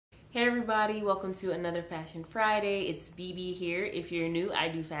Hey everybody, welcome to another Fashion Friday. It's BB here. If you're new, I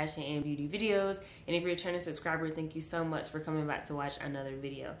do fashion and beauty videos. And if you're a returning subscriber, thank you so much for coming back to watch another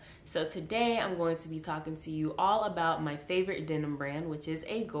video. So today I'm going to be talking to you all about my favorite denim brand, which is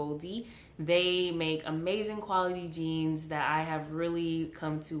Agolde. They make amazing quality jeans that I have really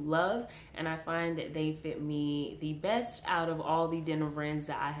come to love, and I find that they fit me the best out of all the denim brands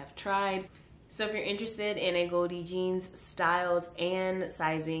that I have tried. So if you're interested in Agolde jeans styles and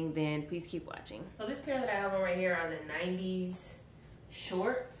sizing, then please keep watching. So this pair that I have on right here are the 90s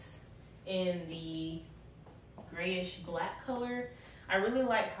shorts in the grayish black color. I really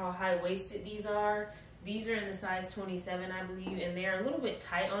like how high-waisted these are. These are in the size 27, I believe, and they're a little bit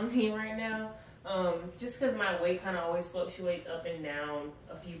tight on me right now. Just because my weight kind of always fluctuates up and down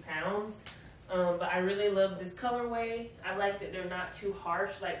a few pounds. But I really love this colorway. I like that they're not too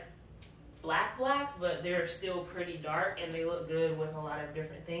harsh, like black, but they're still pretty dark and they look good with a lot of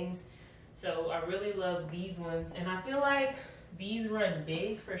different things. So I really love these ones, and I feel like these run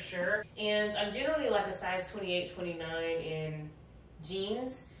big for sure. And I'm generally like a size 28, 29 in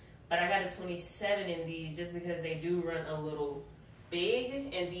jeans, but I got a 27 in these just because they do run a little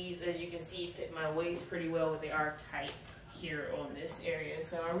big, and these, as you can see, fit my waist pretty well, but they are tight here on this area.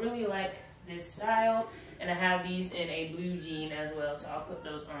 So I really like this style, and I have these in a blue jean as well, so I'll put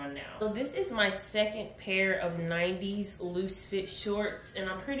those on now. So this is my second pair of 90s loose fit shorts, and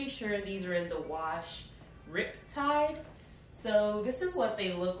I'm pretty sure these are in the wash rip tide. So this is what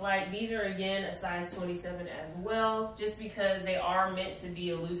they look like. These are again a size 27 as well, just because they are meant to be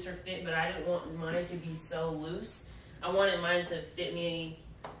a looser fit, but I didn't want mine to be so loose. I wanted mine to fit me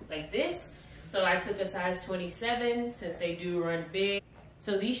like this, so I took a size 27 since they do run big.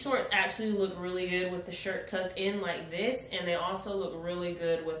 So these shorts actually look really good with the shirt tucked in like this, and they also look really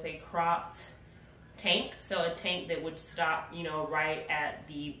good with a cropped tank. So a tank that would stop, you know, right at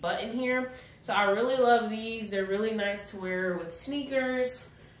the button here. So I really love these. They're really nice to wear with sneakers,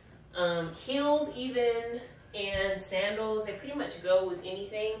 heels even, and sandals. They pretty much go with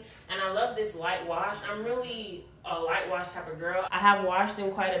anything. And I love this light wash. I'm really a light wash type of girl. I have washed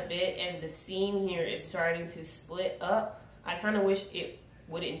them quite a bit, and the seam here is starting to split up. I kind of wish it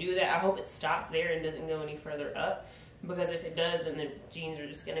wouldn't do that. I hope it stops there and doesn't go any further up, because if it does, then the jeans are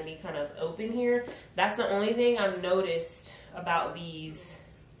just going to be kind of open here. That's the only thing I've noticed about these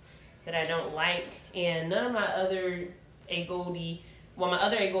that I don't like, and none of my other Agolde, well, my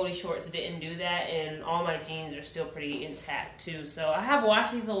other Agolde shorts didn't do that, and all my jeans are still pretty intact too. So I have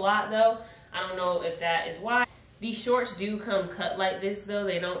washed these a lot though. I don't know if that is why. These shorts do come cut like this though.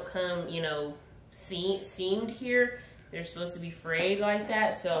 They don't come, you know, seamed here. They're supposed to be frayed like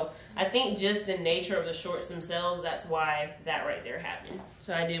that. So I think just the nature of the shorts themselves, that's why that right there happened.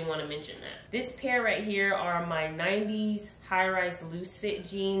 So I did want to mention that. This pair right here are my 90s high-rise loose fit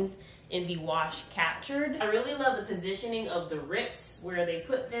jeans in the wash captured. I really love the positioning of the rips where they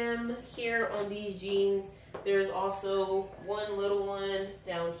put them here on these jeans. There's also one little one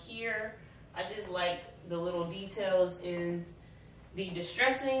down here. I just like the little details in the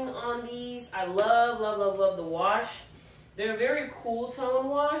distressing on these. I love, love, love, love the wash. They're a very cool tone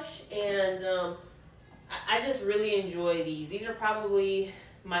wash, and I just really enjoy these. These are probably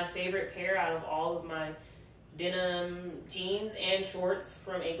my favorite pair out of all of my denim jeans and shorts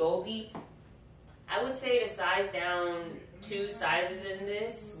from Agolde. I would say to size down 2 sizes in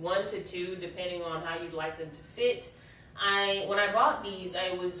this, 1 to 2, depending on how you'd like them to fit. When I bought these,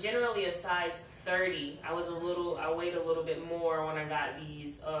 I was generally a size 30. I weighed a little bit more when I got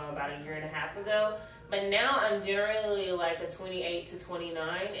these about a year and a half ago. But now I'm generally like a 28 to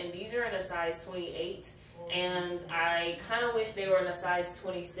 29, and these are in a size 28. And I kind of wish they were in a size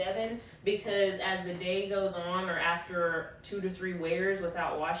 27, because as the day goes on, or after 2 to 3 wears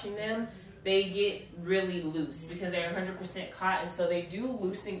without washing them, they get really loose because they're 100% cotton. So they do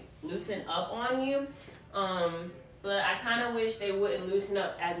loosen up on you. But I kind of wish they wouldn't loosen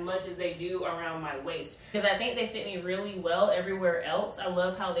up as much as they do around my waist, because I think they fit me really well everywhere else. I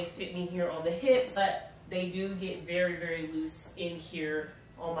love how they fit me here on the hips, but they do get very, very loose in here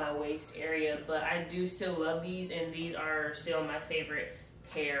on my waist area. But I do still love these, and these are still my favorite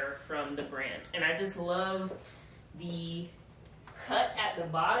pair from the brand. And I just love the cut at the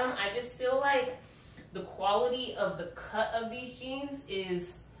bottom. I just feel like the quality of the cut of these jeans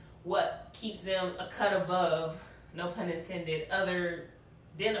is what keeps them a cut above, no pun intended, other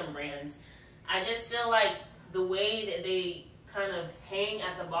denim brands. I just feel like the way that they kind of hang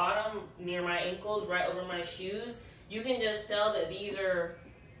at the bottom near my ankles, right over my shoes, you can just tell that these are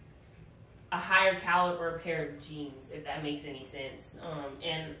a higher caliber pair of jeans, if that makes any sense.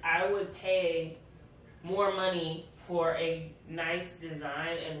 And I would pay more money for a nice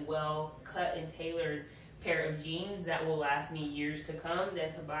design and well cut and tailored pair of jeans that will last me years to come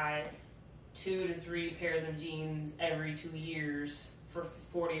than to buy 2 to 3 pairs of jeans every 2 years for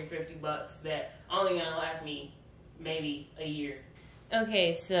 40 or 50 bucks that only gonna last me maybe a year.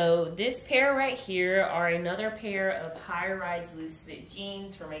 Okay, so this pair right here are another pair of high-rise loose fit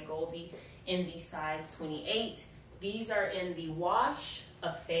jeans from Agolde in the size 28. These are in the wash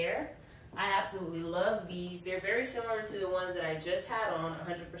affair. I absolutely love these. They're very similar to the ones that I just had on,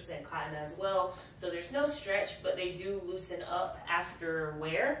 100% cotton as well. So there's no stretch, but they do loosen up after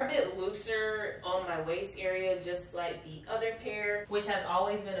wear. A bit looser on my waist area, just like the other pair, which has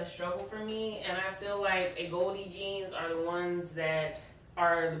always been a struggle for me. And I feel like Agolde jeans are the ones that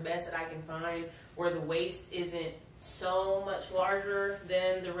are the best that I can find, where the waist isn't so much larger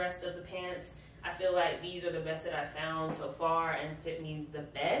than the rest of the pants. I feel like these are the best that I've found so far and fit me the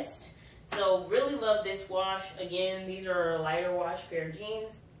best. So really love this wash. Again, these are a lighter wash pair of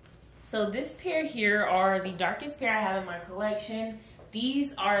jeans. So this pair here are the darkest pair I have in my collection.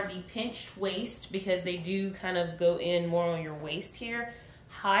 These are the pinched waist because they do kind of go in more on your waist here.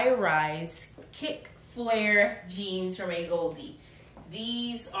 High rise kick flare jeans from Agolde.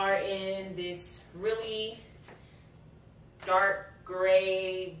 These are in this really dark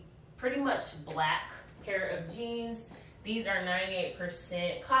gray, pretty much black pair of jeans. These are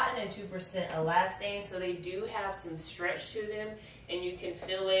 98% cotton and 2% elastane, so they do have some stretch to them, and you can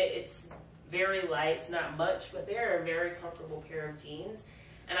feel it. It's very light, it's not much, but they're a very comfortable pair of jeans.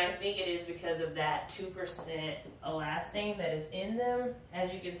 And I think it is because of that 2% elastane that is in them.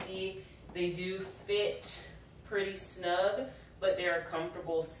 As you can see, they do fit pretty snug, but they're a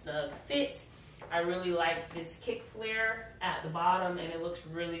comfortable, snug fit. I really like this kick flare at the bottom, and it looks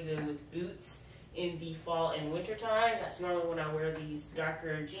really good with boots in the fall and winter time. That's normally when I wear these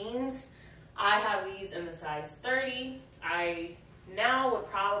darker jeans. I have these in the size 30. I now would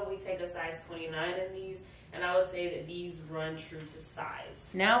probably take a size 29 in these, and I would say that these run true to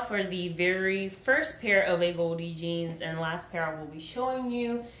size. Now for the very first pair of Agolde jeans and last pair I will be showing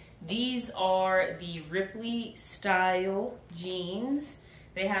you. These are the Ripley style jeans.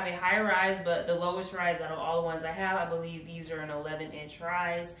 They have a high rise, but the lowest rise out of all the ones I have, I believe these are an 11-inch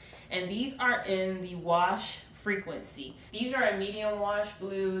rise. And these are in the wash frequency. These are a medium wash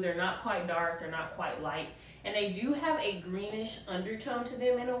blue. They're not quite dark, they're not quite light. And they do have a greenish undertone to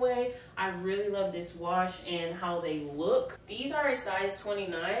them in a way. I really love this wash and how they look. These are a size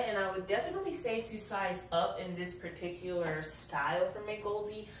 29, and I would definitely say to size up in this particular style from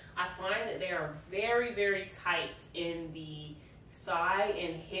Agolde. I find that they are very, very tight in the thigh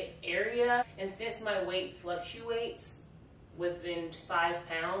and hip area, and since my weight fluctuates within 5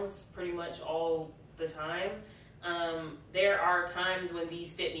 pounds pretty much all the time, there are times when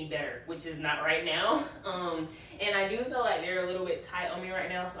these fit me better, which is not right now. And I do feel like they're a little bit tight on me right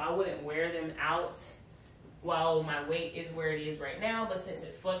now, so I wouldn't wear them out while my weight is where it is right now. But since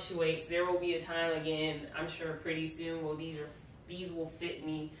it fluctuates, there will be a time again, I'm sure pretty soon, where these will fit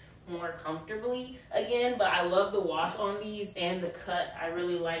me more comfortably again. But I love the wash on these and the cut. I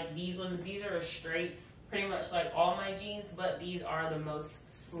really like these ones. These are a straight, pretty much like all my jeans, but these are the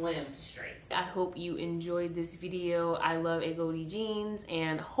most slim straight. I hope you enjoyed this video. I love Agolde jeans,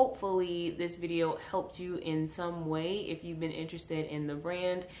 and hopefully this video helped you in some way if you've been interested in the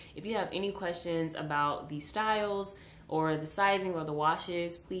brand. If you have any questions about the styles or the sizing or the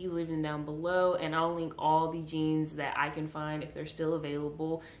washes, please leave them down below, and I'll link all the jeans that I can find if they're still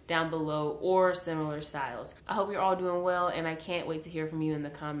available down below, or similar styles. I hope you're all doing well, and I can't wait to hear from you in the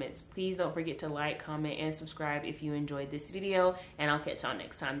comments. Please don't forget to like, comment, and subscribe if you enjoyed this video, and I'll catch y'all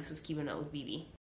next time. This was Keeping Up with BB.